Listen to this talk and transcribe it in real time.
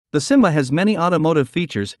The Simba has many automotive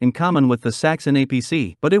features in common with the Saxon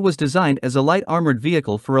APC, but it was designed as a light armored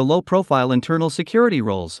vehicle for a low-profile internal security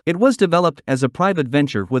roles. It was developed as a private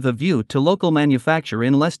venture with a view to local manufacture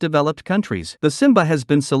in less developed countries. The Simba has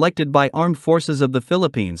been selected by Armed Forces of the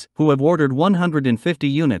Philippines, who have ordered 150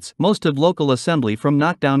 units, most of local assembly from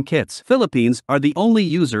knockdown kits. Philippines are the only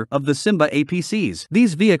user of the Simba APCs.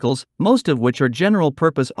 These vehicles, most of which are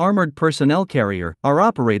general-purpose armored personnel carrier, are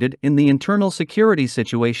operated in the internal security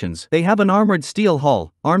situations. They have an armored steel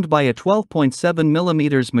hull, armed by a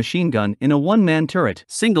 12.7mm machine gun in a one-man turret.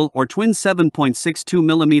 Single or twin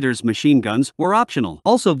 7.62mm machine guns were optional.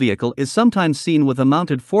 Also, vehicle is sometimes seen with a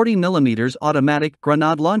mounted 40mm automatic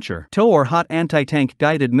grenade launcher. Tow or hot anti-tank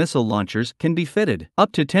guided missile launchers can be fitted.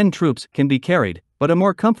 Up to 10 troops can be carried, but a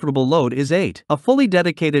more comfortable load is 8. A fully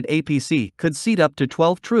dedicated APC could seat up to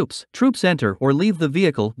 12 troops. Troops enter or leave the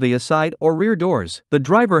vehicle via side or rear doors. The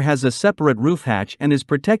driver has a separate roof hatch and is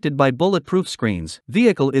protected by bulletproof screens.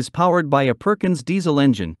 Vehicle is powered by a Perkins diesel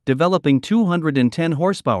engine, developing 210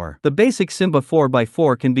 horsepower. The basic Simba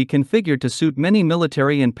 4x4 can be configured to suit many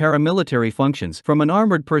military and paramilitary functions, from an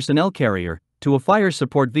armored personnel carrier to a fire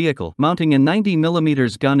support vehicle. Mounting a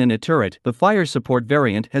 90mm gun in a turret, the fire support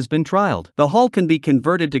variant has been trialed. The hull can be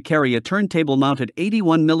converted to carry a turntable-mounted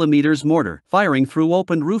 81mm mortar, firing through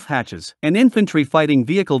open roof hatches. An infantry fighting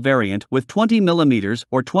vehicle variant with 20mm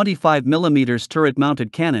or 25mm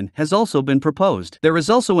turret-mounted cannon has also been proposed. There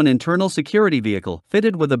is also an internal security vehicle,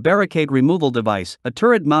 fitted with a barricade removal device, a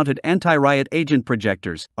turret-mounted anti-riot agent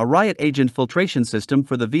projectors, a riot agent filtration system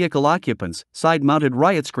for the vehicle occupants, side-mounted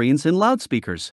riot screens and loudspeakers.